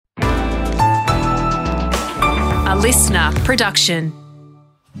A listener production.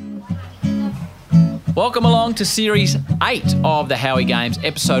 Welcome along to Series 8 of the Howie Games,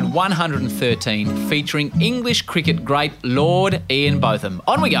 episode 113, featuring English cricket great Lord Ian Botham.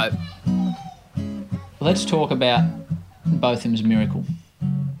 On we go. Let's talk about Botham's miracle,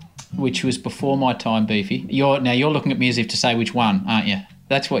 which was before my time, Beefy. You're looking at me as if to say which one, aren't you?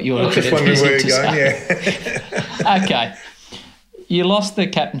 That's what you're looking at me as if to say. Yeah. Okay. You lost the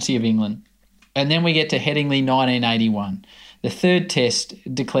captaincy of England, and then we get to Headingley 1981. The third test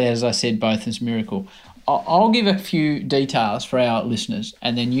declares, as I said, Botham's miracle. I'll give a few details for our listeners,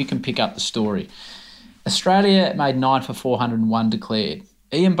 and then you can pick up the story. Australia made 9 for 401 declared.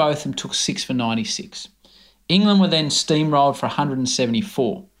 Ian Botham took 6 for 96. England were then steamrolled for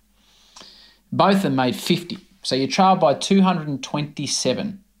 174. Botham made 50. So you trailed by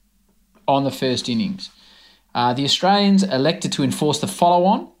 227 on the first innings. The Australians elected to enforce the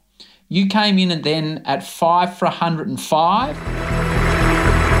follow-on. You came in and then at 5 for 105.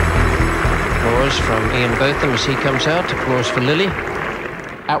 Applause from Ian Botham as he comes out. Applause for Lily.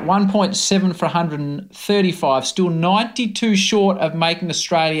 At 1.7 for 135, still 92 short of making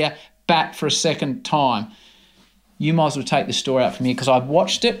Australia bat for a second time. You might as well take the story out from here because I've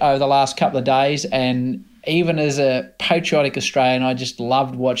watched it over the last couple of days, and even as a patriotic Australian, I just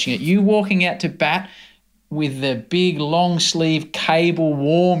loved watching it. You walking out to bat with the big long sleeve cable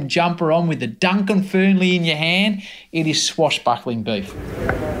warm jumper on with the Duncan Fernley in your hand, it is swashbuckling beef.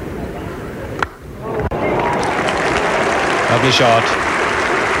 Lovely shot.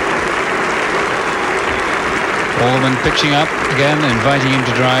 Allman pitching up again, inviting him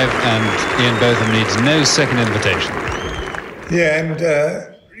to drive, and Ian Botham needs no second invitation. Yeah, and,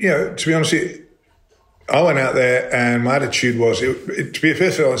 to be honest, I went out there and my attitude was, to be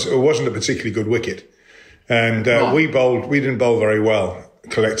perfectly honest, it wasn't a particularly good wicket. And we didn't bowl very well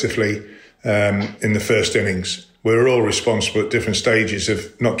collectively in the first innings. We were all responsible at different stages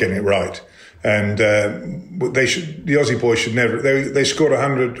of not getting it right. And the Aussie boys should never, they scored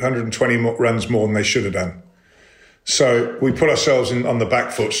 100, 120 runs more than they should have done. So we put ourselves on the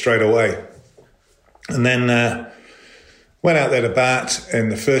back foot straight away. And then went out there to bat in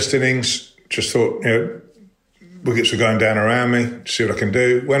the first innings, just thought, wickets were going down around me, see what I can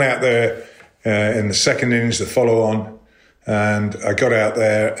do. Went out there in the second innings, the follow-on, and I got out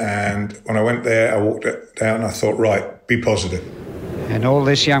there, and when I went there, I walked down and I thought, right, be positive. And all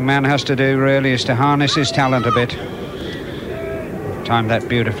this young man has to do really is to harness his talent a bit. Timed that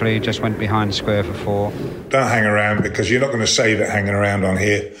beautifully, just went behind square for 4. Don't hang around, because you're not going to save it hanging around on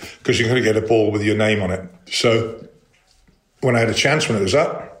here, because you're going to get a ball with your name on it. So when I had a chance, when it was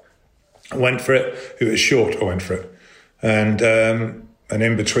up, I went for it. If it was short, I went for it. And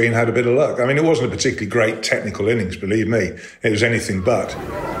in between, had a bit of luck. I mean, it wasn't a particularly great technical innings, believe me. It was anything but.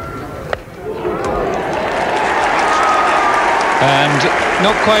 And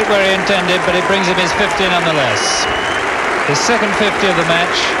not quite where he intended, but it brings him his 50 nonetheless. His second 50 of the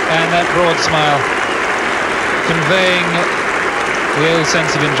match, and that broad smile conveying the old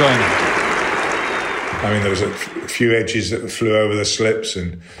sense of enjoyment. I mean, there was a few edges that flew over the slips,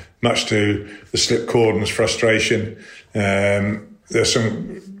 and much to the slip Corden's frustration. There's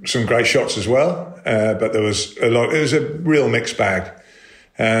some great shots as well, but there was a lot. It was a real mixed bag.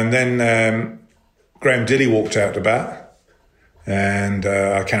 And then Graham Dilley walked out to bat, and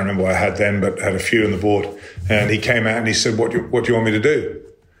I can't remember what I had then, but had a few on the board. And he came out and he said, "What do you want me to do?"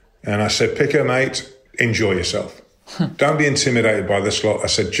 And I said, "Pick her, mate. Enjoy yourself. Don't be intimidated by this lot." I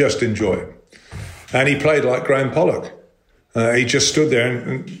said, "Just enjoy it." And he played like Graham Pollock. He just stood there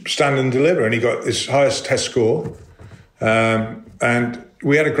and stand and deliver, and he got his highest test score. And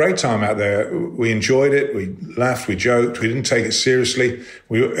we had a great time out there. We enjoyed it. We laughed. We joked. We didn't take it seriously.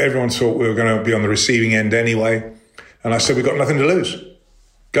 Everyone thought we were going to be on the receiving end anyway. And I said, we've got nothing to lose.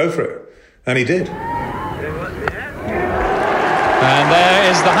 Go for it. And he did. And there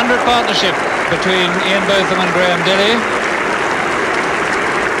is the 100 partnership between Ian Botham and Graham Dilley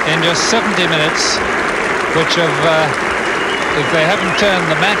in just 70 minutes, which if they haven't turned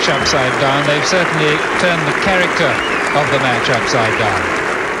the match upside down, they've certainly turned the character of the match upside down.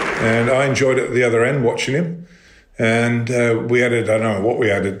 And I enjoyed it at the other end, watching him. And we added, I don't know what we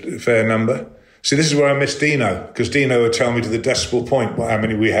added, a fair number. See, this is where I miss Dino, because Dino would tell me to the decimal point how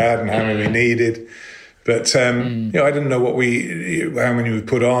many we had and how many we needed. But, I didn't know how many we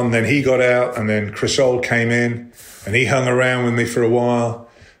put on. Then he got out, and then Chris Old came in, and he hung around with me for a while.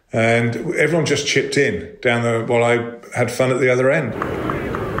 And everyone just chipped in down while I had fun at the other end.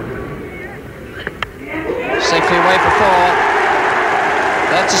 Safely away for 4.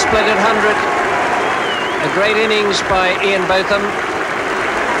 That's a splendid 100. A great innings by Ian Botham.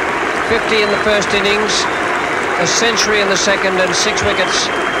 50 in the first innings. a century in the second and 6 wickets.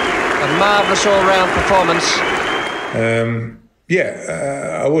 A marvellous all-round performance.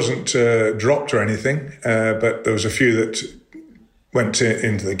 I wasn't dropped or anything, but there was a few that went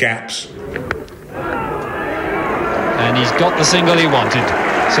into the gaps. And he's got the single he wanted.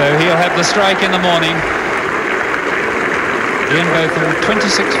 So he'll have the strike in the morning. Ian Botham,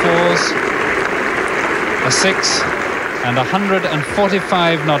 26 fours, a 6, and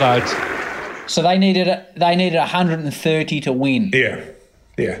 145 not out. So they needed 130 to win. Yeah.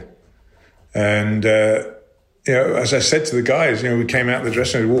 And, as I said to the guys, we came out of the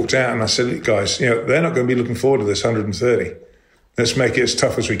dressing room, we walked out, and I said, guys, they're not going to be looking forward to this 130. Let's make it as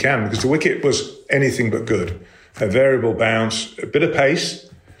tough as we can, because the wicket was anything but good. A variable bounce, a bit of pace.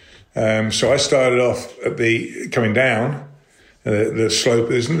 So I started off at coming down. The slope,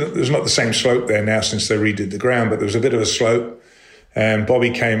 there's not the same slope there now since they redid the ground, but there was a bit of a slope. And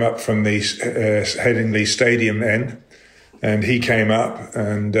Bobby came up from the Headingley Stadium end, and he came up,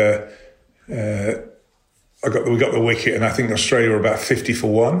 and we got the wicket, and I think Australia were about 50 for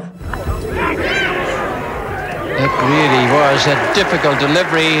 1. It really was a difficult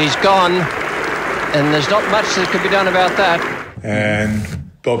delivery. He's gone, and there's not much that could be done about that. And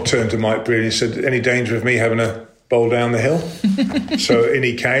Bob turned to Mike Breed and he said, any danger of me having a bowl down the hill? So in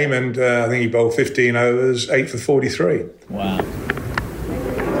he came, and I think he bowled 15 overs, 8 for 43. Wow.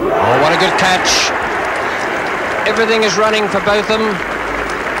 Oh, what a good catch. Everything is running for Botham.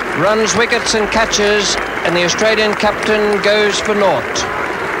 Runs, wickets and catches, and the Australian captain goes for naught.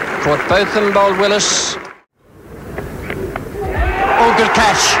 Caught Botham, bowled Willis. Oh, good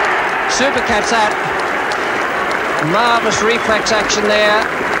catch. Super catch that. Marvellous reflex action there.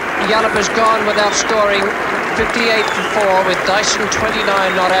 Yallop has gone without scoring. 58 for 4 with Dyson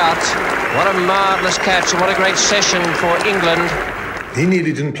 29 not out. What a marvellous catch, and what a great session for England. He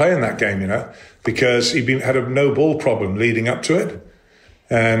nearly didn't play in that game, because he'd had a no ball problem leading up to it.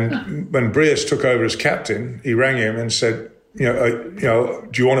 And when Breas took over as captain, he rang him and said, do you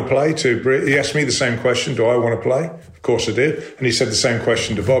want to play? He asked me the same question, do I want to play? Of course I did. And he said the same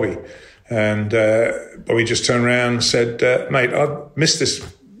question to Bobby. And Bobby just turned around and said, mate, I've missed this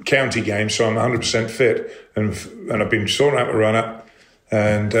county game, so I'm 100% fit. And I've been sorting out my run-up,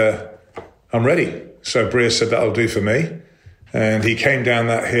 and I'm ready. So Breas said, that'll do for me. And he came down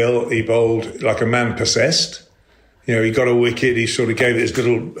that hill, he bowled like a man possessed. He got a wicket, he sort of gave it his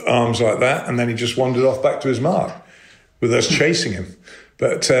little arms like that, and then he just wandered off back to his mark with us chasing him.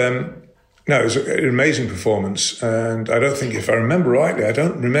 But it was an amazing performance. And I don't think, if I remember rightly, I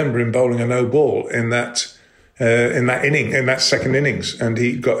don't remember him bowling a no ball in that second innings. And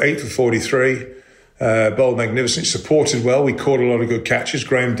he got 8 for 43, bowled magnificent, supported well. We caught a lot of good catches.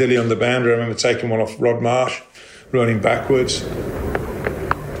 Graham Dilley on the boundary, I remember taking one off Rod Marsh, running backwards.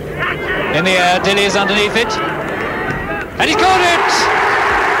 In the air, Dilley is underneath it. And he's caught it!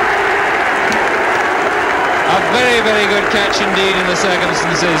 A very, very good catch indeed in the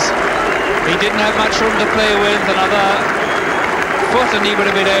circumstances. He didn't have much room to play with. Another foot and he would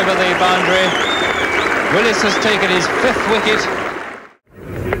have been over the boundary. Willis has taken his 5th wicket.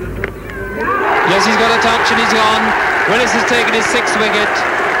 Yes, he's got a touch and he's gone. Willis has taken his 6th wicket.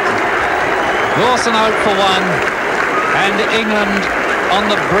 Lawson out for 1. And England on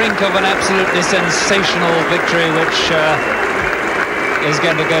the brink of an absolutely sensational victory, which is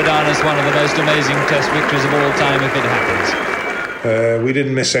going to go down as one of the most amazing Test victories of all time if it happens. We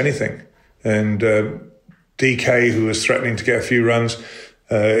didn't miss anything. And DK, who was threatening to get a few runs,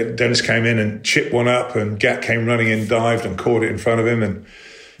 Dennis came in and chipped one up, and Gat came running in, dived and caught it in front of him, and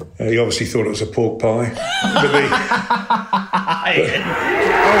he obviously thought it was a pork pie. Oh,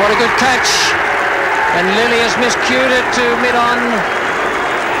 what a good catch. And Lilly has miscued it to mid-on.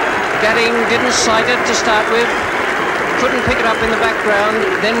 Gatting didn't sight it to start with, couldn't pick it up in the background,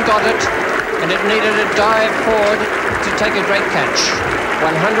 then got it, and it needed a dive forward to take a great catch.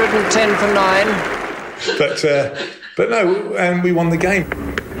 110 for 9. But no, and we won the game.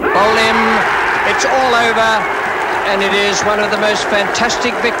 Bowl him, it's all over, and it is one of the most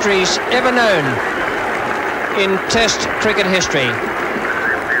fantastic victories ever known in Test cricket history.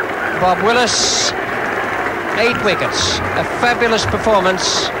 Bob Willis, 8 wickets, a fabulous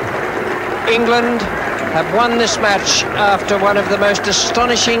performance. England have won this match after one of the most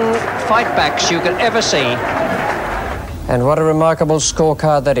astonishing fightbacks you could ever see. And what a remarkable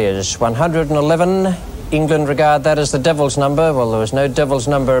scorecard that is. 111. England regard that as the devil's number. Well, there was no devil's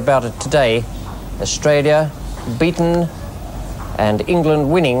number about it today. Australia beaten and England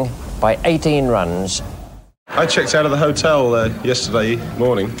winning by 18 runs. I checked out of the hotel yesterday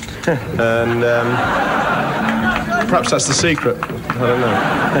morning, and perhaps that's the secret. I don't know.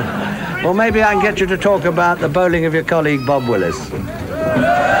 Well, maybe I can get you to talk about the bowling of your colleague Bob Willis.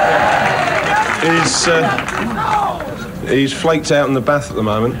 He's flaked out in the bath at the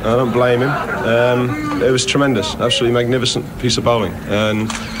moment. I don't blame him. It was tremendous, absolutely magnificent piece of bowling,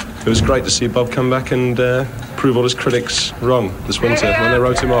 and it was great to see Bob come back and prove all his critics wrong this winter when they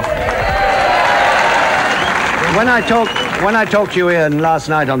wrote him off. When I talked to you, Ian, last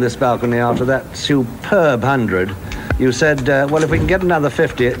night on this balcony after that superb 100, you said, well, if we can get another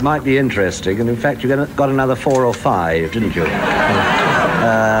 50, it might be interesting. And in fact, you got another 4 or 5, didn't you?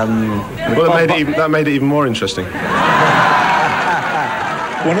 Well, that made it even more interesting.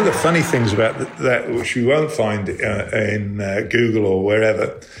 One of the funny things about that, which you won't find in Google or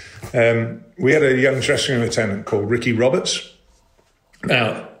wherever, we had a young dressing room attendant called Ricky Roberts.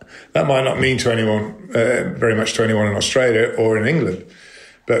 Now, that might not mean to anyone, very much to anyone in Australia or in England,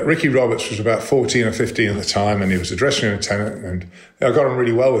 but Ricky Roberts was about 14 or 15 at the time, and he was a dressing room attendant, and I got on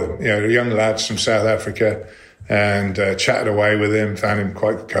really well with him. You know, young lads from South Africa, and chatted away with him, found him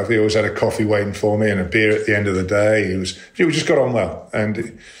quite comfy. He always had a coffee waiting for me and a beer at the end of the day. We just got on well,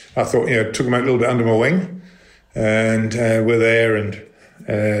 and I thought, took him a little bit under my wing, and we're there, and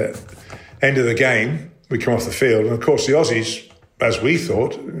end of the game, we come off the field, and of course the Aussies, as we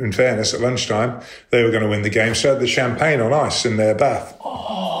thought, in fairness, at lunchtime, they were going to win the game, so had the champagne on ice in their bath.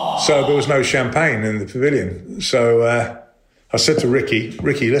 So there was no champagne in the pavilion. So I said to Ricky,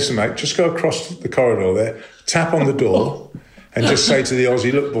 listen, mate, just go across the corridor there, tap on the door, and just say to the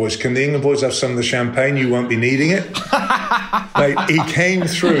Aussie, look, boys, can the England boys have some of the champagne? You won't be needing it. Mate, he came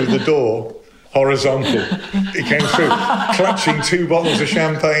through the door horizontal. He came through clutching 2 bottles of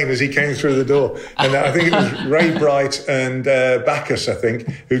champagne as he came through the door. And I think it was Ray Bright and Bacchus, I think,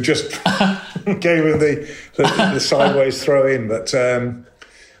 who just gave him the sideways throw in. But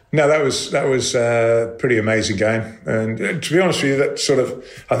no, that was a pretty amazing game. And to be honest with you, that sort of,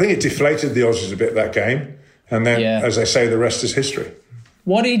 I think it deflated the Aussies a bit, that game. And then, as I say, the rest is history.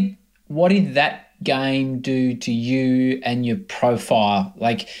 What did that game do to you and your profile?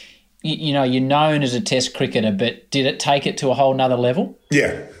 Like, you're known as a Test cricketer, but did it take it to a whole nother level?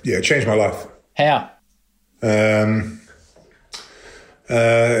 Yeah, it changed my life. How?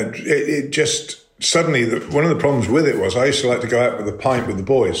 It just suddenly, one of the problems with it was I used to like to go out with a pint with the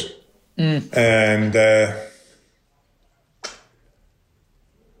boys, and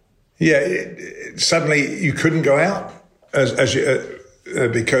suddenly you couldn't go out as you,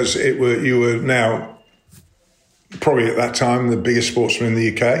 because you were now probably at that time the biggest sportsman in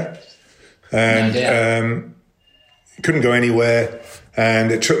the UK. And couldn't go anywhere,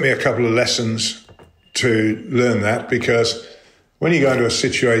 and it took me a couple of lessons to learn that, because when you go into a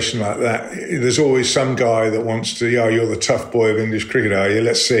situation like that, there's always some guy that wants to, you're the tough boy of English cricket, are you?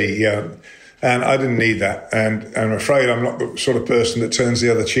 Let's see, and I didn't need that, and I'm afraid I'm not the sort of person that turns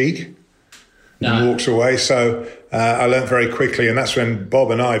the other cheek and walks away. So I learned very quickly, and that's when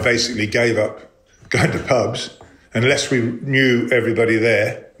Bob and I basically gave up going to pubs unless we knew everybody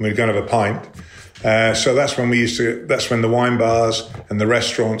there. We'd go and have a pint. So that's when that's when the wine bars and the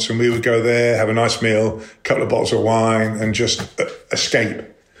restaurants, and we would go there, have a nice meal, a couple of bottles of wine, and just escape.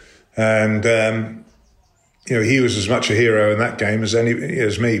 And, he was as much a hero in that game as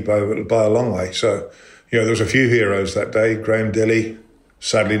me by a long way. So, there was a few heroes that day. Graham Dilley,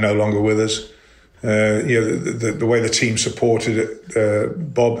 sadly no longer with us. The way the team supported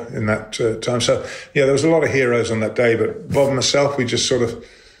Bob in that time. So, there was a lot of heroes on that day, but Bob and myself, we just sort of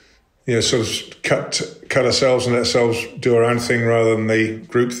cut ourselves and let ourselves do our own thing rather than the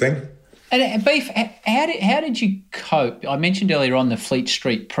group thing. And Beef, how did you cope? I mentioned earlier on the Fleet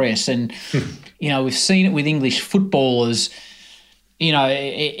Street Press, and we've seen it with English footballers.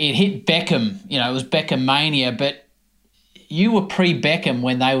 It hit Beckham. It was Beckham mania, but you were pre-Beckham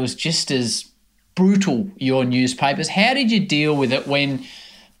when they was just as brutal, your newspapers. How did you deal with it when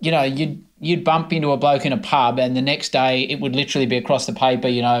you'd bump into a bloke in a pub and the next day it would literally be across the paper,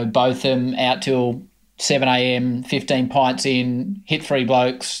 Botham out till 7 a.m, 15 pints in, hit 3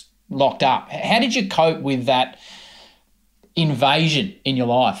 blokes, locked up. How did you cope with that invasion in your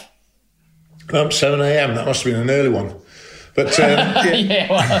life? 7 a.m, that must have been an early one. But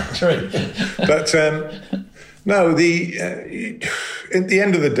true. But no, at the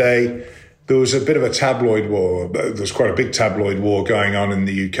end of the day, there was a bit of a tabloid war. There was quite a big tabloid war going on in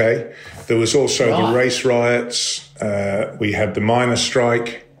the UK. There was also the race riots. We had the miners'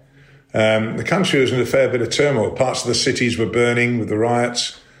 strike. The country was in a fair bit of turmoil. Parts of the cities were burning with the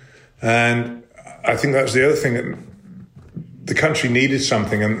riots. And I think that was the other thing, that the country needed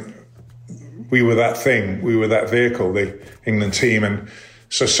something, and we were that thing. We were that vehicle, the England team. And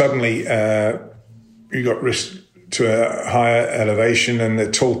so suddenly you got to a higher elevation, and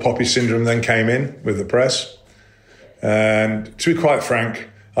the tall poppy syndrome then came in with the press. And to be quite frank,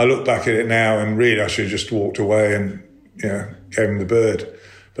 I look back at it now and really I should have just walked away and gave him the bird.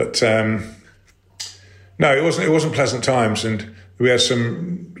 But no, it wasn't pleasant times, and we had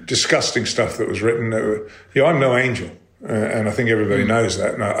some disgusting stuff that was written. I'm no angel, and I think everybody knows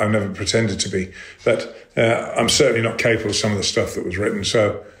that, and I've never pretended to be. But I'm certainly not capable of some of the stuff that was written.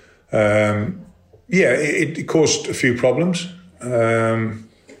 So, it caused a few problems.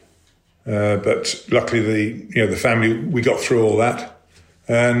 But luckily, the family, we got through all that,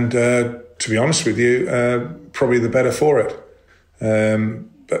 and to be honest with you, probably the better for it.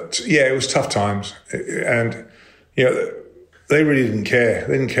 But it was tough times, and they really didn't care.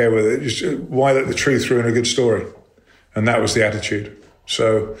 They didn't care whether just why let the truth through in a good story, and that was the attitude.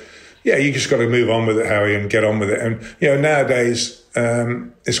 So, you just got to move on with it, Howie, and get on with it. And nowadays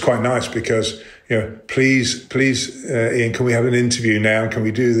it's quite nice because please, Ian, can we have an interview now? Can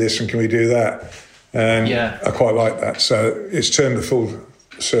we do this and can we do that? And I quite like that. So it's turned the full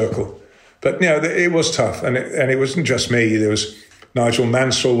circle. But it was tough, and it wasn't just me. There was Nigel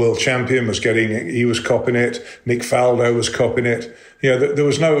Mansell, world champion, he was copping it. Nick Faldo was copping it.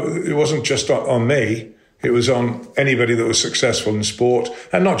 It wasn't just on me. It was on anybody that was successful in sport,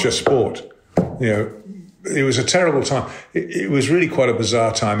 and not just sport. It was a terrible time. It was really quite a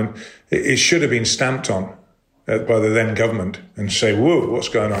bizarre time, and it should have been stamped on by the then government and say, whoa, what's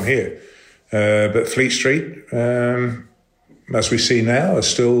going on here? But Fleet Street, as we see now, are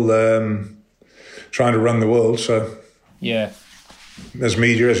still trying to run the world. So there's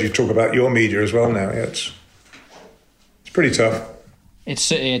media, as you talk about your media as well now. It's pretty tough.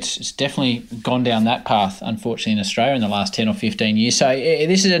 It's definitely gone down that path, unfortunately, in Australia in the last 10 or 15 years. So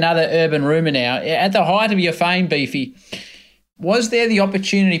this is another urban rumour now. At the height of your fame, Beefy, was there the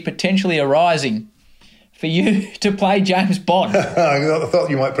opportunity potentially arising for you to play James Bond? I thought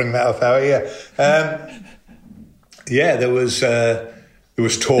you might bring that up, Howie. There was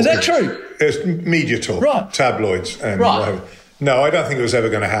talk. Is that true? There's media talk, right? Tabloids, and right. No, I don't think it was ever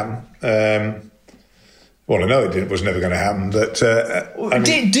going to happen. Well, I know it was never going to happen. But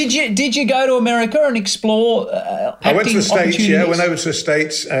did you go to America and explore? I went to the States. Yeah, went over to the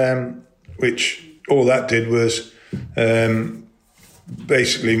States, which all that did was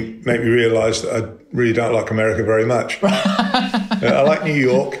basically make me realise that I really don't like America very much. I like New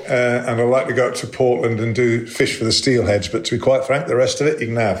York, and I like to go up to Portland and do fish for the steelheads. But to be quite frank, the rest of it you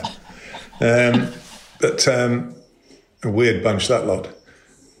can have. A weird bunch, that lot.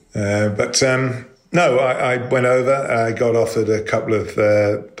 No, I went over. I got offered a couple of.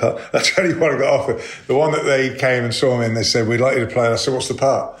 I'll tell you what I got offered. The one that they came and saw me and they said, "We'd like you to play." And I said, "What's the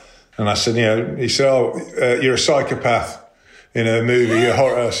part?" And I said, He said, "Oh, you're a psychopath in a movie. You're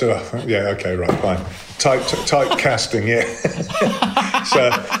horror." I said, "Oh, yeah, okay, right, fine." Type casting, yeah.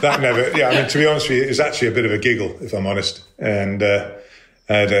 So that never. Yeah, I mean, to be honest with you, it was actually a bit of a giggle, if I'm honest. And I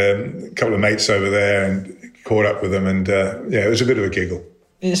had a couple of mates over there and caught up with them, and it was a bit of a giggle.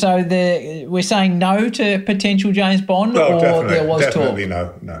 So we're saying no to potential James Bond, or there was definitely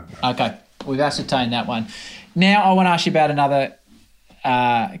talk? No. Okay, we've ascertained that one. Now I want to ask you about another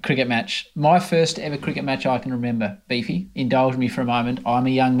cricket match. My first ever cricket match I can remember, Beefy. Indulge me for a moment. I'm a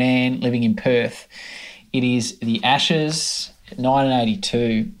young man living in Perth. It is the Ashes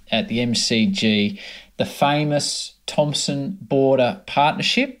 1982 at the MCG, the famous Thomson-Border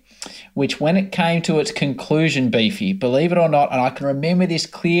partnership, which when it came to its conclusion, Beefy, believe it or not, and I can remember this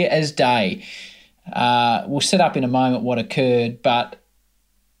clear as day, we'll set up in a moment what occurred, but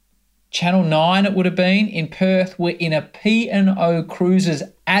Channel 9 it would have been in Perth were in a P&O Cruises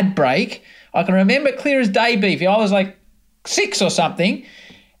ad break. I can remember it clear as day, Beefy. I was like 6 or something,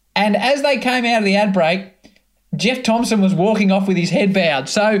 and as they came out of the ad break, Jeff Thompson was walking off with his head bowed.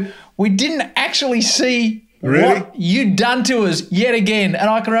 So we didn't actually see what you'd done to us yet again, and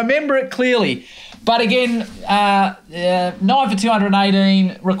I can remember it clearly. But again, 9 for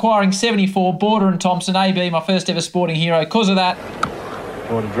 218, requiring 74, Border and Thompson, AB, my first ever sporting hero. Because of that.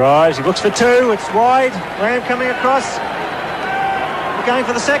 Border drives, he looks for 2, it's wide. Graham coming across. We're going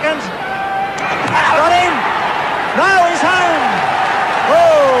for the second. Got him! No, he's home!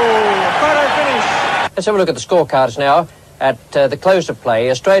 Oh, photo finish. Let's have a look at the scorecards now. At the close of play,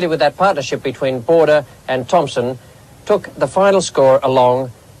 Australia, with that partnership between Border and Thompson, took the final score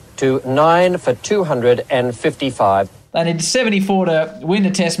along to 9 for 255. They needed 74 to win the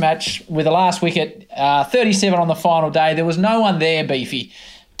test match with the last wicket, 37 on the final day. There was no one there, Beefy.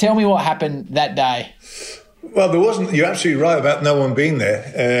 Tell me what happened that day. Well, there wasn't. You're absolutely right about no one being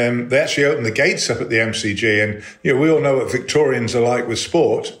there. They actually opened the gates up at the MCG, and we all know what Victorians are like with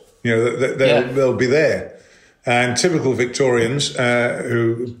sport. They'll be there. And typical Victorians, who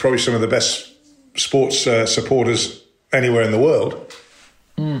are probably some of the best sports supporters anywhere in the world.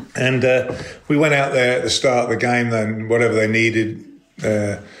 And we went out there at the start of the game, then whatever they needed.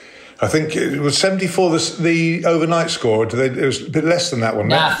 I think it was 74 the overnight score. It was a bit less than that one.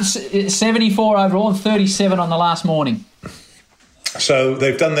 Nah, 74 overall and 37 on the last morning. So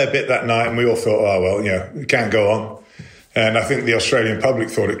they've done their bit that night, and we all thought, oh, well, it can't go on. And I think the Australian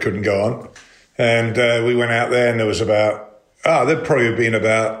public thought it couldn't go on. And we went out there, and there was there'd probably have been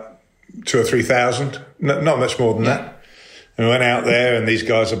about 2,000 or 3,000, not much more than that. And we went out there, and these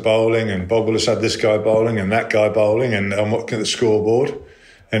guys are bowling, and Bob Willis had this guy bowling and that guy bowling, and I'm looking at the scoreboard,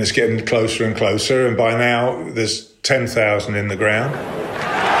 and it's getting closer and closer, and by now there's 10,000 in the ground.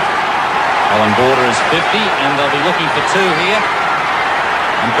 Alan Border is 50, and they'll be looking for two here.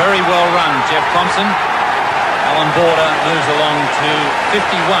 And very well run, Jeff Thompson. Alan Border moves along to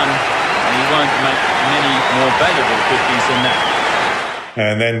 51, and he won't make many more valuable 50s than that.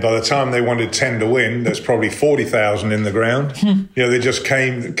 And then by the time they wanted 10 to win, there's probably 40,000 in the ground. They just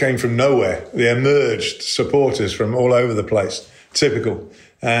came from nowhere. They emerged supporters from all over the place. Typical.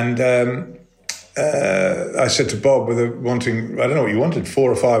 And I said to Bob, I don't know what you wanted,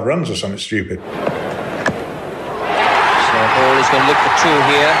 4 or 5 runs or something stupid. So Hall is going to look for two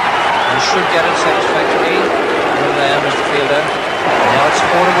here and should get it satisfactorily. Over there, Mr. Fielder. And now it's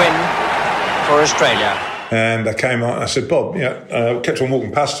 4 to win for Australia. And I came on, I said, Bob, I kept on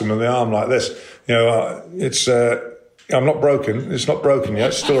walking past him with my arm like this. I'm not broken. It's not broken yet.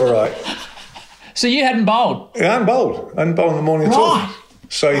 It's still all right. So you hadn't bowled? Yeah, I hadn't bowled. I hadn't bowled in the morning at all.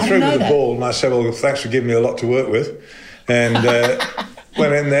 So he threw me the ball, and I said, well, thanks for giving me a lot to work with. And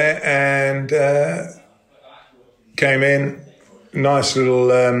went in there and came in. Nice little,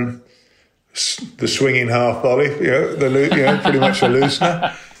 the swinging half volley, pretty much a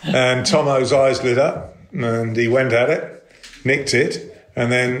loosener. And Tomo's eyes lit up. And he went at it, nicked it,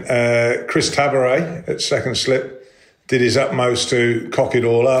 and then Chris Tabaret at second slip did his utmost to cock it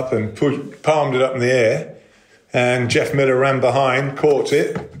all up and palmed it up in the air, and Jeff Miller ran behind, caught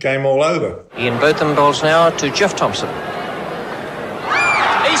it, game all over. Ian Botham bowls now to Jeff Thompson.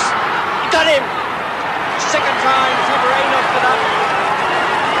 He's got him! Second time, Tabaret knocked it up,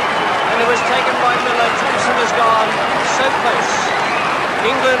 and it was taken by Miller. Thompson has gone so close.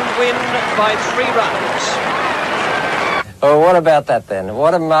 England win by 3 runs. Oh, what about that then?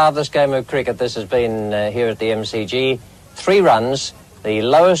 What a marvellous game of cricket this has been here at the MCG. 3 runs, the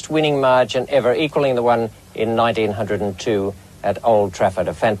lowest winning margin ever, equalling the one in 1902 at Old Trafford.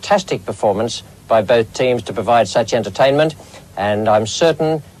 A fantastic performance by both teams to provide such entertainment, and I'm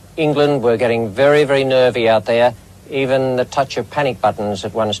certain England were getting very, very nervy out there. Even the touch of panic buttons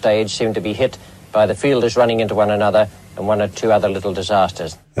at one stage seemed to be hit by the fielders running into one another, and 1 or 2 other little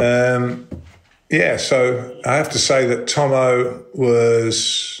disasters. So I have to say that Tomo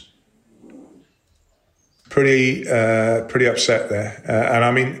was pretty upset there. And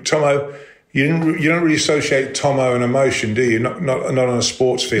I mean, Tomo, you don't really associate Tomo and emotion, do you? Not on a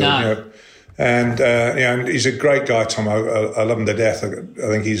sports field. No. And and he's a great guy, Tomo. I love him to death. I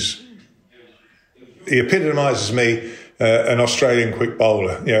think he epitomises me. An Australian quick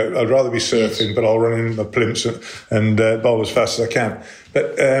bowler. I'd rather be surfing, but I'll run in my plimps and bowl as fast as I can.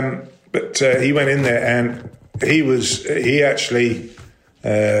 But he went in there and he actually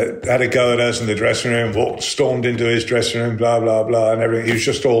had a go at us in the dressing room, stormed into his dressing room, blah, blah, blah, and everything. He was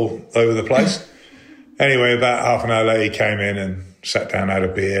just all over the place. Anyway, about half an hour later, he came in and sat down, had a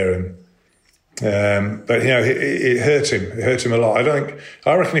beer, and but it hurt him. It hurt him a lot.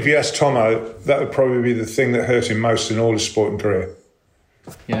 I reckon if you asked Tomo, that would probably be the thing that hurt him most in all his sporting career.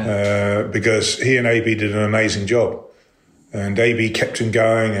 Yeah. Because he and AB did an amazing job, and AB kept him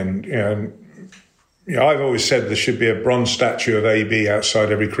going. And I've always said there should be a bronze statue of AB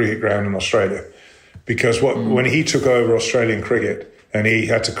outside every cricket ground in Australia, because when he took over Australian cricket and he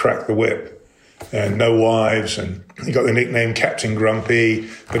had to crack the whip. And no wives, and he got the nickname Captain Grumpy,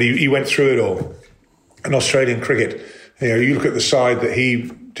 but he went through it all. And Australian cricket, you look at the side that he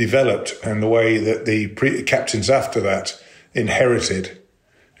developed and the way that the captains after that inherited,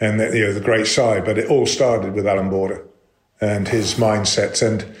 and the great side. But it all started with Alan Border and his mindset.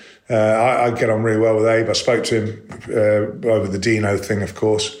 And I get on really well with Abe. I spoke to him over the Dino thing, of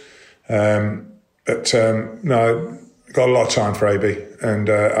course. No. Got a lot of time for AB, and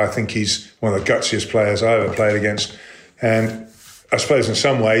I think he's one of the gutsiest players I ever played against. And I suppose in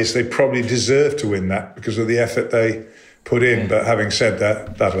some ways they probably deserve to win that because of the effort they put in. But having said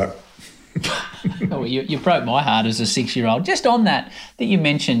that, bad luck. You broke my heart as a 6-year-old. Just on that you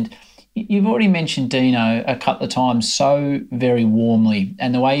mentioned, you've already mentioned Dino a couple of times so very warmly,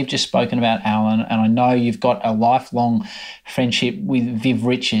 and the way you've just spoken about Alan, and I know you've got a lifelong friendship with Viv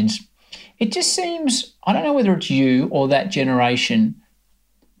Richards. It just seems, I don't know whether it's you or that generation,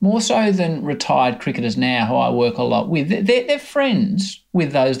 more so than retired cricketers now who I work a lot with. They're friends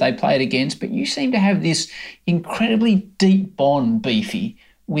with those they played against, but you seem to have this incredibly deep bond, Beefy,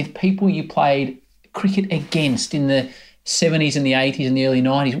 with people you played cricket against in the 70s and the 80s and the early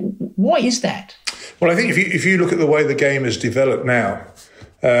 90s. Why is that? Well, I think if you look at the way the game has developed now,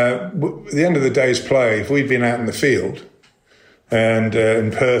 at the end of the day's play, if we'd been out in the field and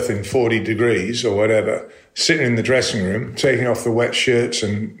in Perth in 40 degrees or whatever, sitting in the dressing room, taking off the wet shirts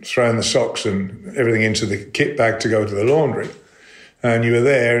and throwing the socks and everything into the kit bag to go to the laundry, and you were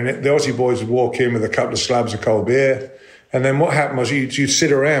there, and the Aussie boys would walk in with a couple of slabs of cold beer, and then what happened was you'd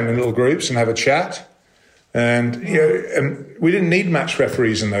sit around in little groups and have a chat. And and we didn't need match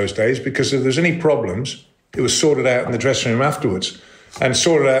referees in those days, because if there's any problems, it was sorted out in the dressing room afterwards, and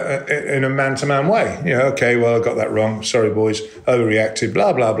sorted out in a man-to-man way. Okay, well, I got that wrong. Sorry, boys, overreacted.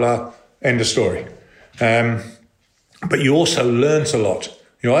 Blah blah blah. End of story. But you also learnt a lot.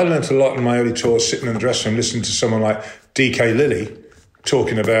 I learnt a lot in my early tours, sitting in the dressing room, listening to someone like DK Lilly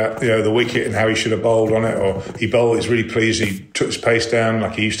talking about the wicket and how he should have bowled on it, or he's really pleased he took his pace down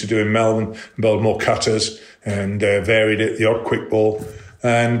like he used to do in Melbourne, bowled more cutters and varied it, the odd quick ball.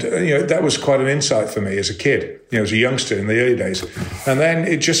 And that was quite an insight for me as a kid, as a youngster in the early days. And then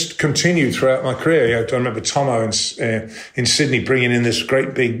it just continued throughout my career. I remember Tomo in Sydney bringing in this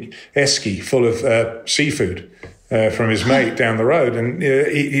great big esky full of seafood from his mate down the road, and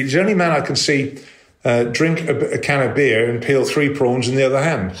he's the only man I can see drink a can of beer and peel 3 prawns in the other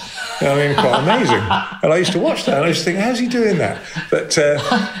hand. I mean, quite amazing. And I used to watch that and I used to think, how's he doing that? But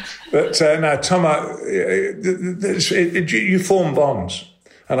now, Tomo, you form bonds.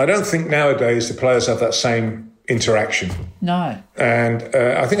 And I don't think nowadays the players have that same interaction. No. And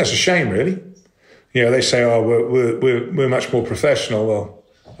I think that's a shame, really. They say, we're much more professional. Well,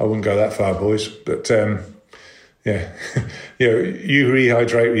 I wouldn't go that far, boys. But yeah, you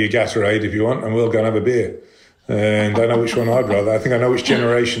rehydrate with your Gatorade if you want, and we'll go and have a beer. And I know which one I'd rather. I think I know which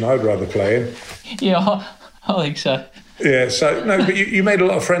generation I'd rather play in. Yeah, I think so. Yeah, so no, but you made a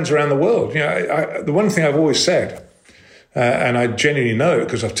lot of friends around the world. The one thing I've always said, and I genuinely know it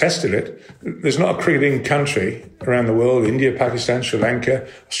because I've tested it, there's not a cricketing country around the world, India, Pakistan, Sri Lanka,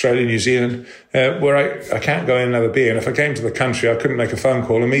 Australia, New Zealand, where I can't go in and have a beer. And if I came to the country, I couldn't make a phone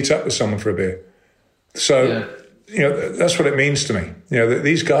call and meet up with someone for a beer. So... Yeah. That's what it means to me.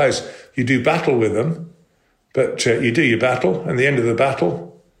 These guys, you do battle with them, but you do your battle, and at the end of the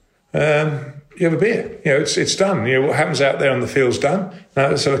battle, you have a beer. It's done. What happens out there on the field's done. Now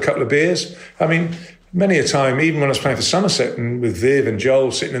let's have a couple of beers. I mean, many a time, even when I was playing for Somerset and with Viv and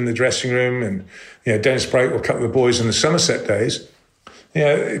Joel sitting in the dressing room, and Dennis Brake or a couple of the boys in the Somerset days,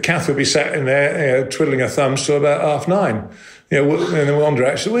 Kath would be sat in there, twiddling her thumbs till about 9:30. And then we'll wander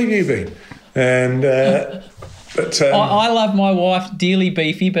out. She said, "Where have you been?" And but I love my wife dearly,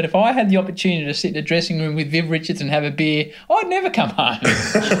 Beefy, but if I had the opportunity to sit in a dressing room with Viv Richards and have a beer, I'd never come home.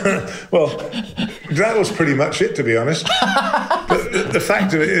 Well, that was pretty much it, to be honest. But the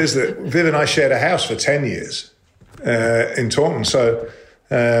fact of it is that Viv and I shared a house for 10 years in Taunton, so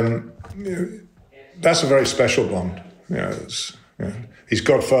that's a very special bond. He's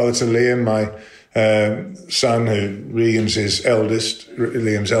godfather to Liam, my son, who Liam's eldest.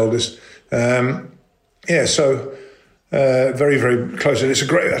 So very, very close. It's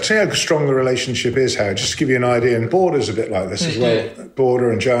I'll tell you how strong the relationship is, Howard, just to give you an idea. And Border's a bit like this as well.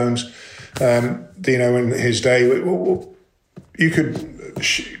 Border and Jones. Dino in his day, you could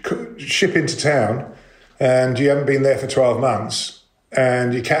ship into town and you haven't been there for 12 months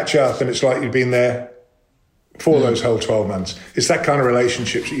and you catch up and it's like you've been there for those whole 12 months. It's that kind of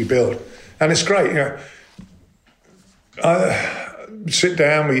relationships that you build. And it's great, sit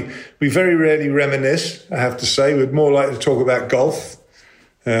down, we very rarely reminisce, I have to say. We'd more like to talk about golf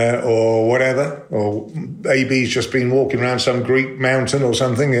or whatever, or AB's just been walking around some Greek mountain or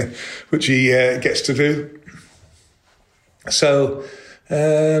something, which he gets to do. So,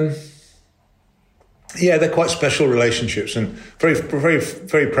 they're quite special relationships and very, very,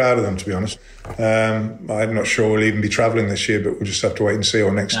 very proud of them, to be honest. I'm not sure we'll even be travelling this year, but we'll just have to wait and see,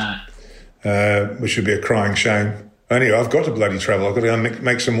 or next, which would be a crying shame. Anyway, I've got to bloody travel. I've got to go and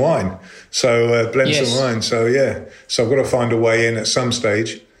make some wine. So blend some wine. So, So I've got to find a way in at some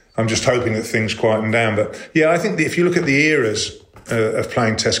stage. I'm just hoping that things quieten down. But, I think if you look at the eras of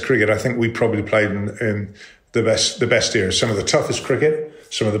playing Test cricket, I think we probably played in the best eras. Some of the toughest cricket,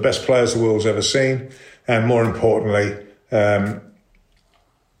 some of the best players the world's ever seen, and more importantly,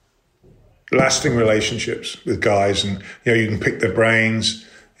 lasting relationships with guys, and you can pick their brains.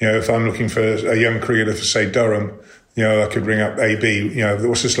 If I'm looking for a young cricketer for, say, Durham, I could ring up AB.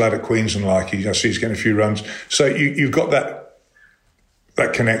 What's this lad at Queensland like? I see he's getting a few runs. So you've got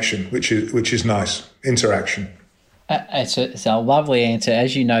that connection, which is nice interaction. It's a lovely answer.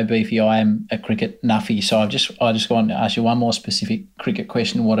 As you know, Beefy, I am a cricket nuffy, so I just want to ask you one more specific cricket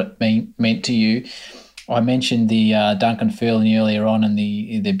question, what it meant to you. I mentioned the Duncan Furlong earlier on and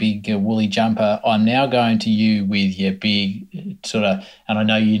the big woolly jumper. I'm now going to you with your big sort of, and I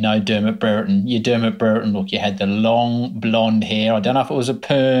know you know Dermot Brereton. Your Dermot Brereton look, you had the long blonde hair. I don't know if it was a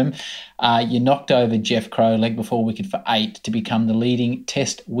perm. You knocked over Jeff Crowe leg before wicket for 8 to become the leading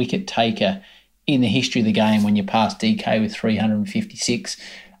Test wicket taker in the history of the game when you passed DK with 356.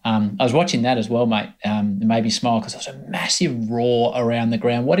 I was watching that as well, mate. It made me smile because there was a massive roar around the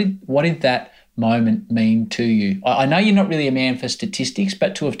ground. What did that moment mean to you? I know you're not really a man for statistics,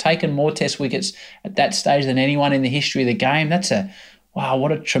 but to have taken more Test wickets at that stage than anyone in the history of the game,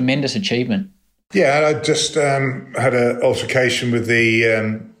 what a tremendous achievement. Yeah, I just had an altercation with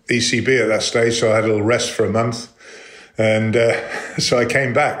the ECB at that stage, so I had a little rest for a month. And so I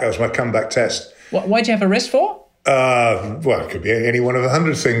came back. That was my comeback test. Why'd you have a rest for? Well, it could be any one of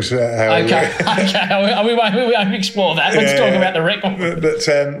 100 things. Okay. We won't explore that. Let's talk about the record. But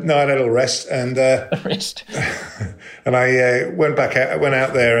no, I had a little rest, and rest. And I went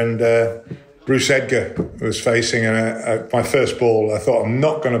out there, and Bruce Edgar was facing, and my first ball, I thought, I'm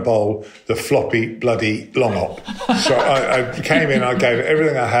not going to bowl the floppy, bloody long hop. So I came in, I gave it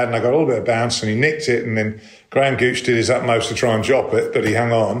everything I had, and I got a little bit of bounce, and he nicked it, and then Graham Gooch did his utmost to try and drop it, but he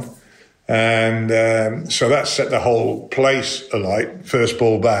hung on. And so that set the whole place alight, first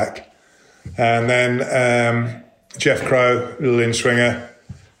ball back. And then Jeff Crowe, little in-swinger,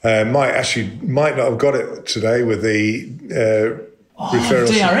 might not have got it today with the referral.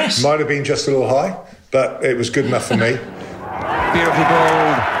 DRS. Might have been just a little high, but it was good enough for me. Beautifully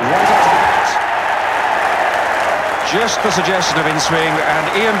bowled, right onto the bat. Just the suggestion of in-swing,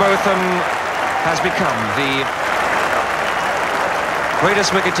 and Ian Botham has become the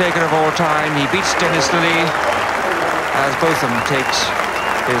greatest wicket taker of all time. He beats Dennis Lillee as Botham takes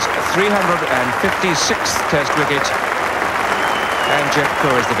his 356th Test wicket, and Jeff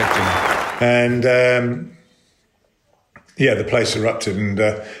Crowe is the victim. And the place erupted. And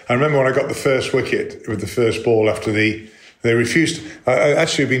I remember when I got the first wicket with the first ball after they refused. I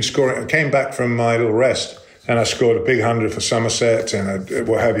actually had been scoring. I came back from my little rest, and I scored a big 100 for Somerset and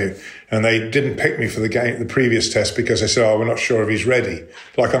what have you. And they didn't pick me for the previous test, because they said, we're not sure if he's ready.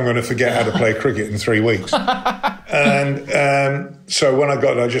 Like I'm going to forget how to play cricket in 3 weeks. And so when I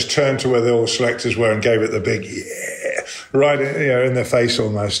got it, I just turned to where all the selectors were and gave it the big, right in their face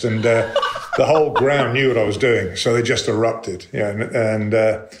almost. And the whole ground knew what I was doing. So they just erupted. Very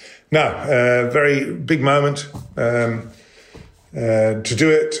big moment. To do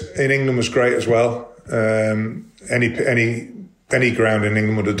it in England was great as well. Any ground in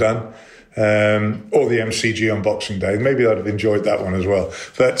England would have done, or the MCG on Boxing Day. Maybe I'd have enjoyed that one as well.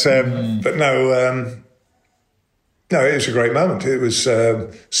 But no, it was a great moment. It was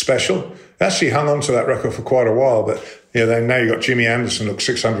special. Actually hung on to that record for quite a while. But now you've got Jimmy Anderson,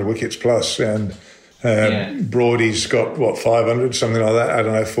 600 wickets plus, and Broadie's got 500, something like that. I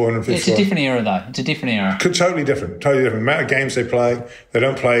don't know, 450. It's a different era, though. It's a different era. Totally different. Amount of games they play. They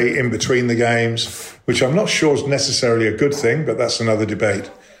don't play in between the games, which I'm not sure is necessarily a good thing, but that's another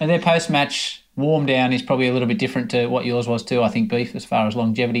debate. And their post-match warm down is probably a little bit different to what yours was too, I think, Beef, as far as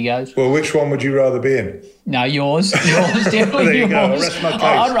longevity goes. Well, which one would you rather be in? No, yours. Definitely there you yours. go, I'll rest my case.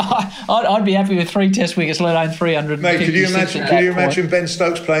 I'd be happy with 3 Test wickets, let alone 300. Mate, could you imagine Ben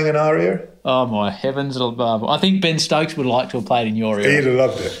Stokes playing in our era? Oh, my heavens above. I think Ben Stokes would like to have played in your era. He'd have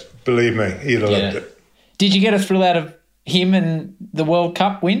loved it. Believe me, he'd have loved it. Did you get a thrill out of him and the World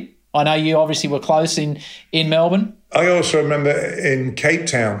Cup win? I know you obviously were close in Melbourne. I also remember in Cape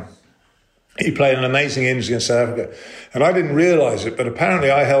Town, he played an amazing innings against South Africa. And I didn't realise it, but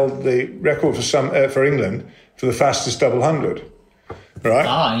apparently I held the record for England for the fastest double 100.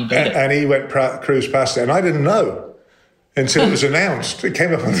 Right? He beat it. And he went cruise past it. And I didn't know until it was announced. It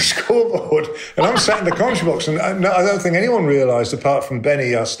came up on the scoreboard. And I'm sat in the commentary box, and I don't think anyone realised, apart from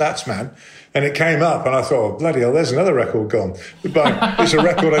Benny, our stats man. And it came up, and I thought, bloody hell, there's another record gone. But it's a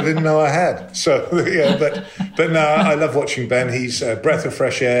record I didn't know I had. So, but no, I love watching Ben. He's a breath of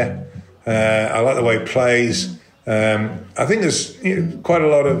fresh air. I like the way he plays. I think there's quite a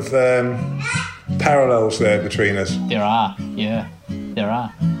lot of parallels there between us. There are, yeah, there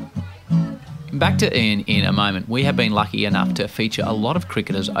are. Back to Ian in a moment. We have been lucky enough to feature a lot of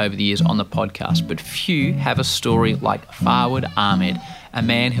cricketers over the years on the podcast, but few have a story like Farwood Ahmed, a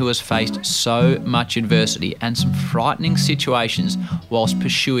man who has faced so much adversity and some frightening situations whilst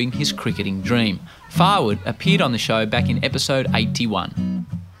pursuing his cricketing dream. Farwood appeared on the show back in episode 81.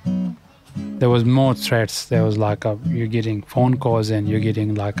 There was more threats. There was like you're getting phone calls and you're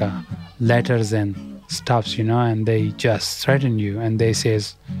getting like letters and stuffs, and they just threaten you and they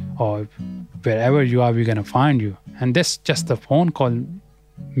says, oh, wherever you are, we're going to find you. And that's just the phone call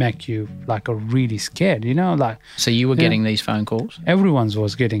make you like really scared, like. So you were getting these phone calls? Everyone's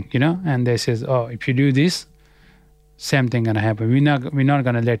was getting, and they says, oh, if you do this, same thing going to happen. We're not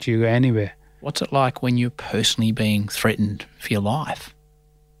going to let you go anywhere. What's it like when you're personally being threatened for your life?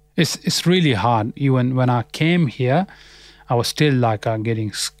 It's really hard. Even when I came here, I was still like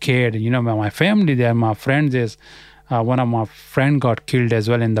getting scared. My family there, my friends, there's one of my friend got killed as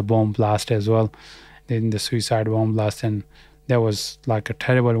well in the bomb blast as well, in the suicide bomb blast. And there was like a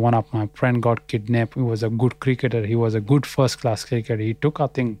terrible, one of my friend got kidnapped. He was a good cricketer. He was a good first-class cricketer. He took, I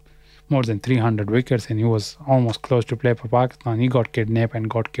think, more than 300 wickets and he was almost close to play for Pakistan. He got kidnapped and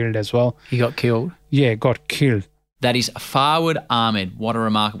got killed as well. He got killed? Yeah, got killed. That is Farwood Ahmed. What a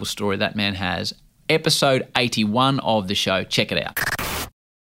remarkable story that man has. Episode 81 of the show. Check it out.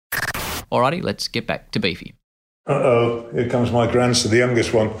 Alrighty, let's get back to Beefy. Uh-oh, here comes my grandson, the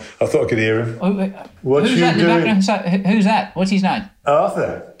youngest one. I thought I could hear him. What's who's you that in the doing? background? So, who's that? What's his name?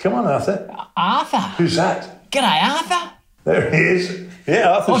 Arthur. Come on, Arthur. Arthur? Who's that? G'day, Arthur. There he is.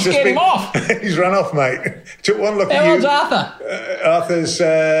 Yeah, Arthur's I'll scare him off. He's run off, mate. Took one look at you. How old's Arthur? Arthur's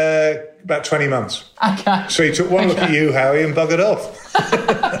about 20 months. Okay. So he took one look at you, Howie, and buggered off.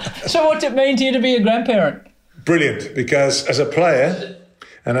 So what's it mean to you to be a grandparent? Brilliant, because as a player,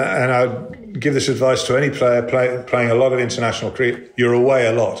 and I'd give this advice to any player playing a lot of international cricket, you're away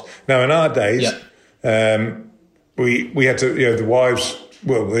a lot. Now, in our days, we had to, the wives,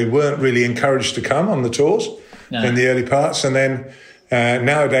 well, they weren't really encouraged to come on the tours in the early parts. And then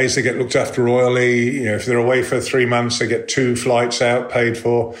nowadays they get looked after royally. If they're away for 3 months, they get 2 flights out paid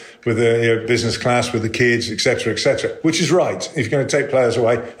for with a business class with the kids, etc., which is right. If you're going to take players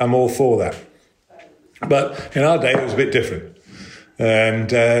away, I'm all for that. But in our day, it was a bit different. And,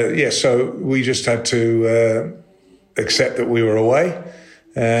 so we just had to accept that we were away.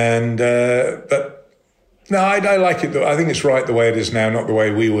 And but no, I like it. I think it's right the way it is now, not the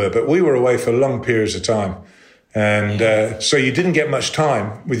way we were. But we were away for long periods of time. And so you didn't get much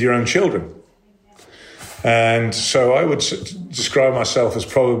time with your own children. And so I would describe myself as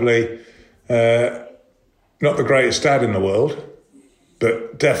probably not the greatest dad in the world,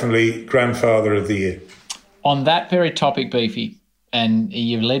 but definitely grandfather of the year. On that very topic, Beefy, and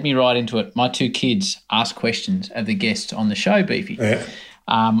you've led me right into it, my 2 kids ask questions of the guests on the show, Beefy. Yeah.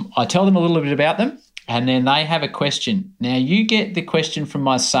 I tell them a little bit about them, and then they have a question. Now, you get the question from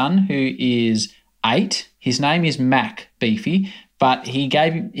my son, who is 8. His name is Mac, Beefy, but he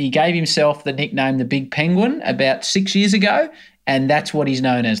gave himself the nickname the Big Penguin about 6 years ago, and that's what he's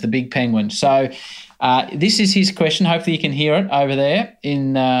known as, the Big Penguin. So this is his question. Hopefully you can hear it over there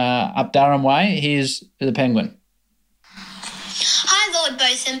in up Durham way. Here's the Penguin. Hi, Lord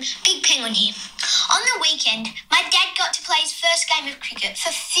Botham. Big Penguin here. On the weekend, my dad got to play his first game of cricket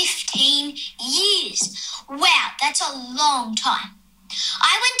for 15 years. Wow, that's a long time.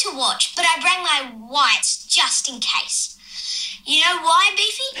 I went to watch, but I brought my whites just in case. You know why,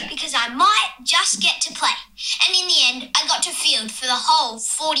 Beefy? Because I might just get to play. And in the end, I got to field for the whole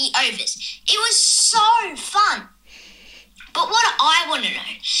 40 overs. It was so fun. But what I want to know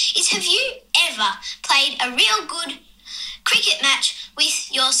is, have you ever played a real good cricket match with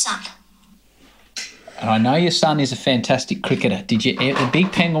your son? And I know your son is a fantastic cricketer. The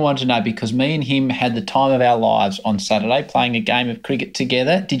Big Penguin wanted to know, because me and him had the time of our lives on Saturday playing a game of cricket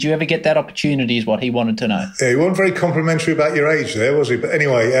together. Did you ever get that opportunity, is what he wanted to know. Yeah, he wasn't very complimentary about your age there, was he? But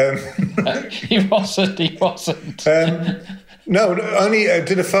anyway... He wasn't. No, only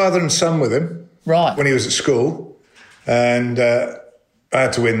did a father and son with him. Right. When he was at school. And I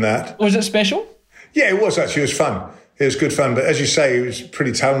had to win that. Was it special? Yeah, it was actually. It was fun. It was good fun. But as you say, he was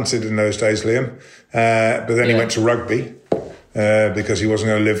pretty talented in those days, Liam. But then he went to rugby because he wasn't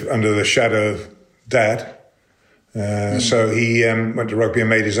going to live under the shadow of Dad. So he went to rugby and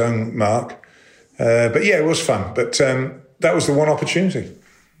made his own mark. But yeah, it was fun. But that was the one opportunity.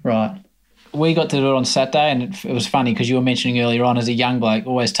 Right. We got to do it on Saturday, and it was funny because you were mentioning earlier on, as a young bloke,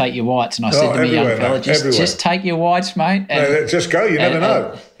 always take your whites. And I said to my young fella, just take your whites, mate. And, just go. You never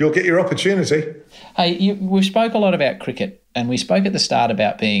know. You'll get your opportunity. Hey, we spoke a lot about cricket, and we spoke at the start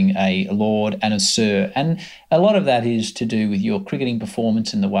about being a lord and a sir. And a lot of that is to do with your cricketing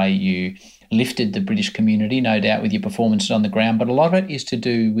performance and the way you lifted the British community, no doubt, with your performances on the ground. But a lot of it is to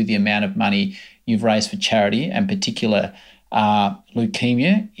do with the amount of money you've raised for charity, and particular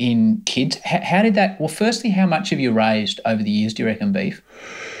leukemia in kids. How did that? Well, firstly, how much have you raised over the years, do you reckon, Beef?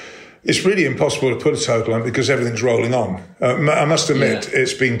 It's really impossible to put a total on because everything's rolling on. I must admit,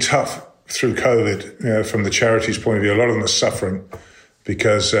 It's been tough through COVID, from the charities' point of view. A lot of them are suffering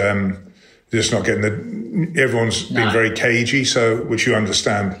because they're just not getting everyone's been very cagey, which you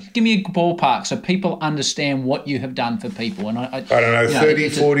understand. Give me a ballpark so people understand what you have done for people. And I don't know, 30,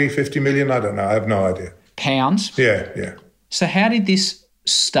 40, 50 million? I don't know. I have no idea. Pounds? Yeah. So how did this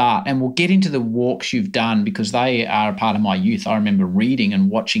start? And we'll get into the walks you've done because they are a part of my youth. I remember reading and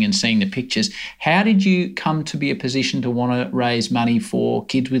watching and seeing the pictures. How did you come to be a position to want to raise money for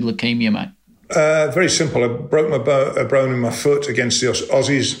kids with leukemia, mate? Very simple. I broke a bone in my foot against the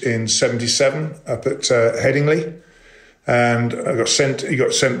Aussies in '77 up at Headingley, and I got sent. You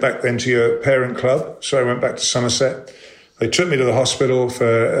got sent back then to your parent club, so I went back to Somerset. They took me to the hospital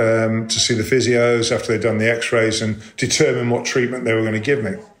to see the physios after they'd done the X-rays and determine what treatment they were going to give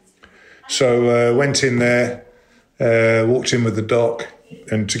me. So went in there, walked in with the doc,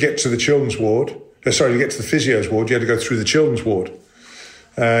 and to get to the children's ward, to get to the physios ward, you had to go through the children's ward.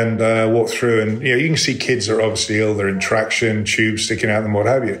 And walk through, and you can see kids are obviously ill. They're in traction, tubes sticking out, and what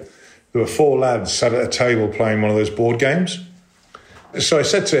have you. There were 4 lads sat at a table playing one of those board games. So I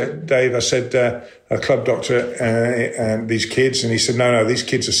said to Dave, a club doctor, and these kids, and he said, no, these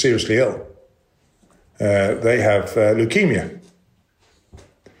kids are seriously ill. They have leukemia.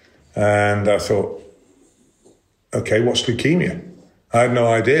 And I thought, okay, what's leukemia? I had no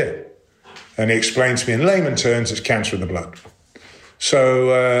idea. And he explained to me in layman terms, it's cancer in the blood.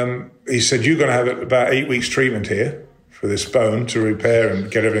 So he said, you're going to have about 8 weeks treatment here for this bone to repair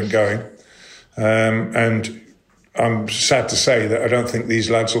and get everything going. And I'm sad to say that I don't think these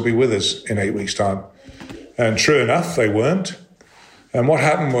lads will be with us in 8 weeks' time. And true enough, they weren't. And what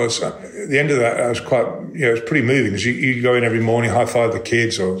happened was, at the end of that, I was quite, it was pretty moving because you go in every morning, high-five the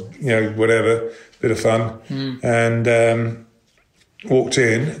kids or, whatever, bit of fun. And walked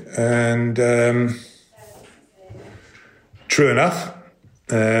in and... true enough,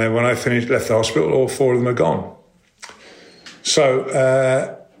 when I left the hospital, all 4 of them are gone. So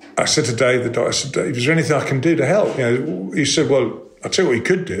I said to Dave, the doctor, I said, Dave, is there anything I can do to help? He said, well, I'll tell you what you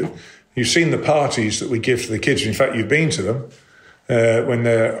could do. You've seen the parties that we give to the kids. In fact, you've been to them when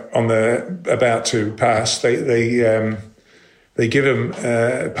they're about to pass. They give them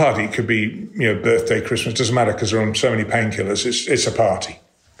a party. It could be birthday, Christmas, doesn't matter because they're on so many painkillers. It's a party.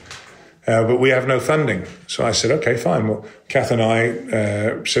 But we have no funding. So I said, okay, fine. Well, Kath and I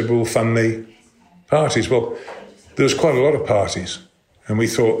said, we'll fund the parties. Well, there was quite a lot of parties. And we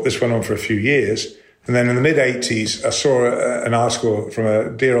thought this went on for a few years. And then in the mid-'80s, I saw an article from a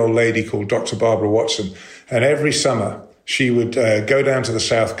dear old lady called Dr. Barbara Watson. And every summer, she would go down to the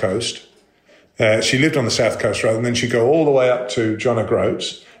South Coast. She lived on the South Coast, rather, and then she'd go all the way up to John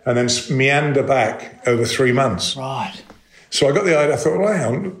O'Groats and then meander back over 3 months. Right. So I got the idea. I thought, well, hang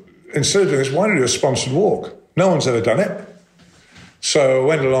on. Instead of doing this, why don't you do a sponsored walk? No one's ever done it. So I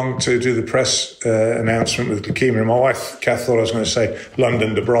went along to do the press announcement with leukemia. And my wife, Kath, thought I was going to say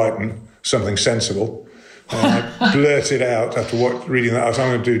London to Brighton, something sensible. And I blurted out after reading that, I was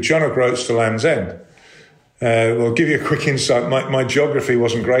going to do John O'Groats to Land's End. Well, I'll give you a quick insight. My geography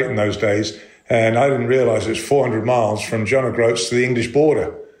wasn't great in those days, and I didn't realise it was 400 miles from John O'Groats to the English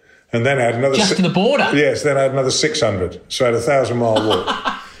border. And then I had another... Just to the border? Yes, then I had another 600. So I had a 1,000-mile walk.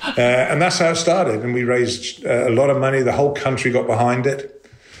 And that's how it started. And we raised a lot of money. The whole country got behind it.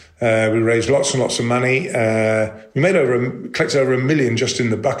 We raised lots and lots of money. We collected over $1 million just in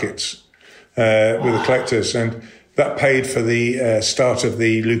the buckets with the collectors. And that paid for the start of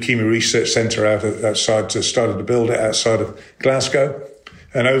the Leukemia Research Centre started to build it outside of Glasgow.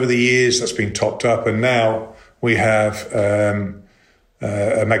 And over the years, that's been topped up. And now we have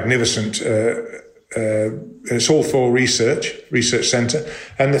a magnificent... it's all for research centre.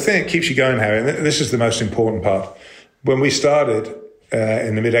 And the thing that keeps you going, Harry, and this is the most important part. When we started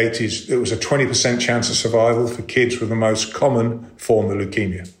in the mid-'80s, it was a 20% chance of survival for kids with the most common form of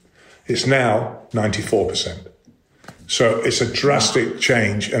leukemia. It's now 94%. So it's a drastic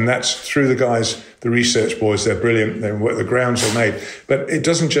change, and that's through the guys, the research boys. They're brilliant. The grounds are made. But it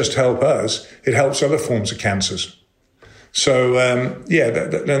doesn't just help us. It helps other forms of cancers. So, I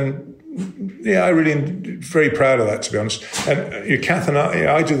really am very proud of that, to be honest. And Kath and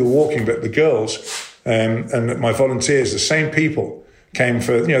I do the walking, but the girls and my volunteers, the same people came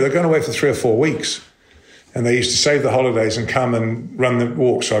for, they're going away for 3 or 4 weeks. And they used to save the holidays and come and run the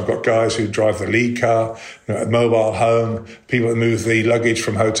walk. So I've got guys who drive the lead car, a mobile home, people that move the luggage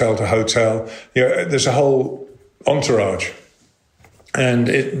from hotel to hotel. There's a whole entourage. And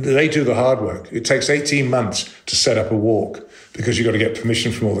they do the hard work. It takes 18 months to set up a walk because you've got to get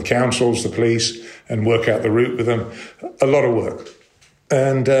permission from all the councils, the police, and work out the route with them. A lot of work.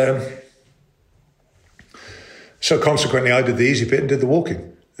 And so consequently, I did the easy bit and did the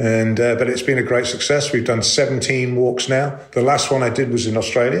walking. And but it's been a great success. We've done 17 walks now. The last one I did was in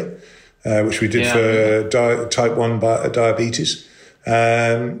Australia, which we did for type 1 diabetes.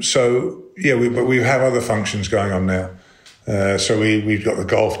 So, yeah, but we have other functions going on now. So we've got the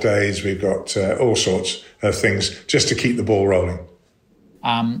golf days, we've got all sorts of things just to keep the ball rolling.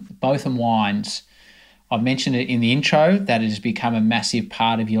 Botham Wines, I've mentioned it in the intro that it has become a massive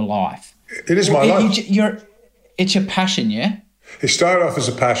part of your life. It is my life. It's your passion, yeah? It started off as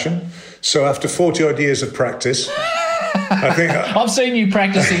a passion. So after 40-odd years of practice, I think I've seen you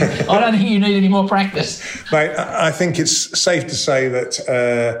practicing. I don't think you need any more practice. Mate, I think it's safe to say that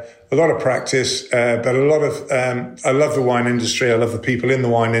a lot of practice, but a lot of... I love the wine industry. I love the people in the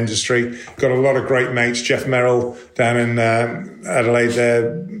wine industry. Got a lot of great mates. Jeff Merrill down in Adelaide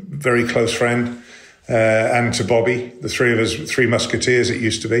there, very close friend. And to Bobby, the three of us, three musketeers it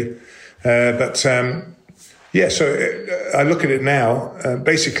used to be. Yeah, so I look at it now.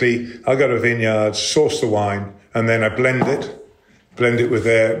 Basically, I go to vineyards, source the wine, and then I blend it with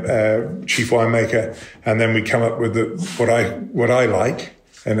their chief winemaker, and then we come up with what I like.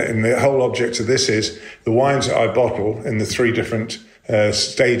 And the whole object of this is the wines that I bottle in the three different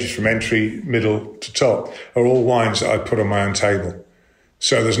stages from entry, middle to top are all wines that I put on my own table.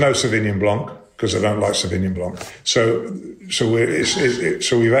 So there's no Sauvignon Blanc because I don't like Sauvignon Blanc. So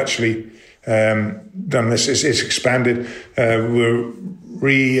we've actually done this. It's expanded. We're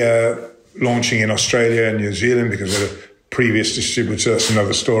launching in Australia and New Zealand because we're a previous distributor. That's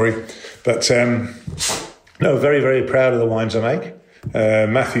another story. But no, very, very proud of the wines I make.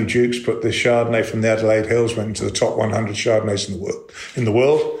 Matthew Jukes put the Chardonnay from the Adelaide Hills, went into the top 100 Chardonnays in the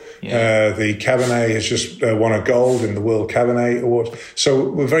world. Yeah. The Cabernet has just won a gold in the World Cabernet Awards. So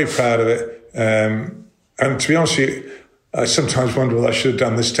we're very proud of it. And to be honest with you, I sometimes wonder whether I should have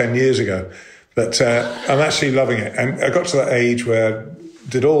done this 10 years ago. But I'm actually loving it. And I got to that age where I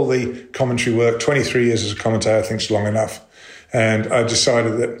did all the commentary work. 23 years as a commentator, I think, is long enough. And I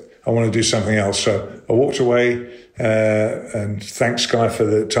decided that I want to do something else. So I walked away and thanked Sky for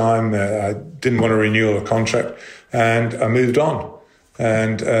the time. I didn't want to renew a contract. And I moved on.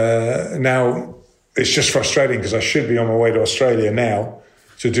 And now it's just frustrating because I should be on my way to Australia now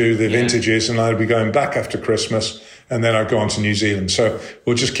to do the vintages, and I'd be going back after Christmas, and then I'd go on to New Zealand. So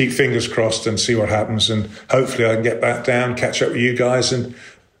we'll just keep fingers crossed and see what happens, and hopefully I can get back down, catch up with you guys, and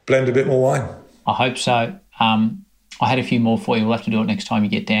blend a bit more wine. I hope so. I had a few more for you. We'll have to do it next time you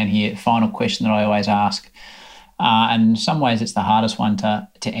get down here. Final question that I always ask, and in some ways it's the hardest one to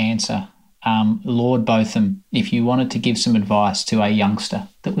answer. Lord Botham, if you wanted to give some advice to a youngster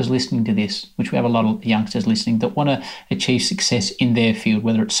that was listening to this, which we have a lot of youngsters listening that want to achieve success in their field,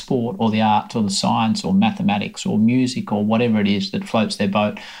 whether it's sport or the arts or the science or mathematics or music or whatever it is that floats their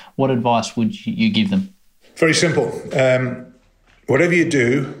boat, what advice would you give them? Very simple. Whatever you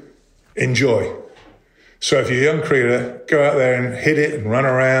do, enjoy. So if you're a young cricketer, go out there and hit it and run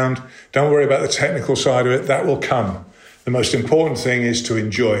around. Don't worry about the technical side of it. That will come. The most important thing is to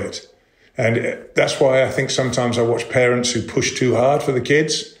enjoy it. And that's why I think sometimes I watch parents who push too hard for the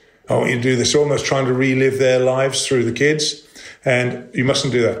kids. I want you to do this, almost trying to relive their lives through the kids. And you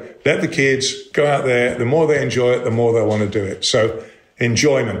mustn't do that. Let the kids go out there. The more they enjoy it, the more they'll want to do it. So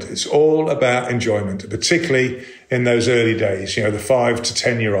enjoyment. It's all about enjoyment, particularly in those early days, the 5 to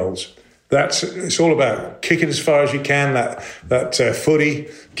 10-year-olds. It's all about kick it as far as you can, that footy,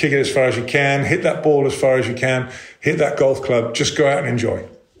 kick it as far as you can, hit that ball as far as you can, hit that golf club, just go out and enjoy.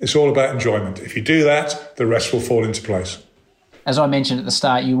 It's all about enjoyment. If you do that, the rest will fall into place. As I mentioned at the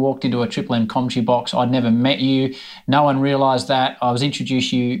start, you walked into a Triple M commentary box. I'd never met you. No one realised that. I was introduced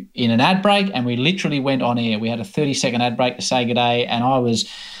to you in an ad break and we literally went on air. We had a 30-second ad break to say good day and I was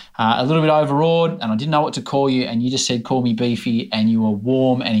a little bit overawed and I didn't know what to call you, and you just said, call me Beefy, and you were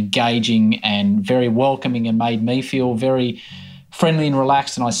warm and engaging and very welcoming and made me feel very friendly and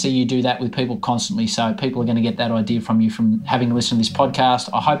relaxed, and I see you do that with people constantly. So people are going to get that idea from you from having listened to this podcast.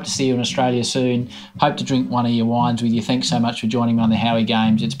 I hope to see you in Australia soon. Hope to drink one of your wines with you. Thanks so much for joining me on the Howie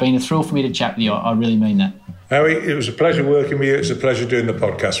Games. It's been a thrill for me to chat with you. I really mean that. Howie, it was a pleasure working with you. It's a pleasure doing the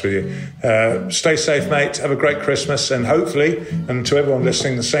podcast with you. Stay safe, mate. Have a great Christmas, and hopefully, and to everyone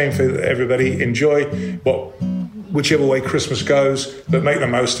listening, the same for everybody. Enjoy whichever way Christmas goes, but make the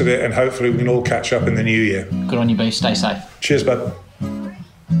most of it, and hopefully we can all catch up in the new year. Good on you, Beef. Stay safe. Cheers, bud.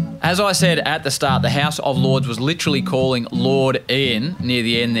 As As I said at the start, the House of Lords was literally calling Lord Ian near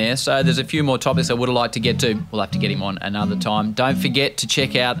the end there. So there's a few more topics I would have liked to get to. We'll have to get him on another time. Don't forget to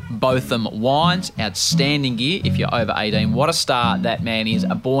check out Botham Wines. Outstanding gear if you're over 18. What a star that man is.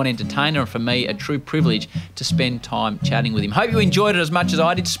 A born entertainer, and for me, a true privilege to spend time chatting with him. Hope you enjoyed it as much as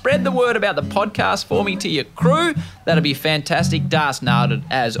I did. Spread the word about the podcast for me to your crew. That'll be fantastic. Das nailed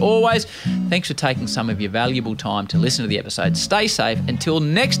as always. Thanks for taking some of your valuable time to listen to the episode. Stay safe. Until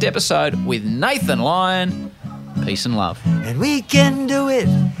next episode with Nathan Lyon. Peace and love. And we can do it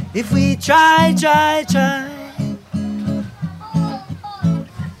if we try.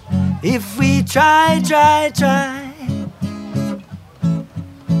 If we try.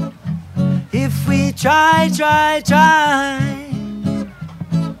 If we try.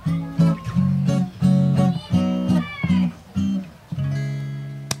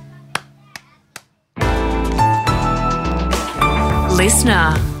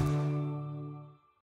 Listener.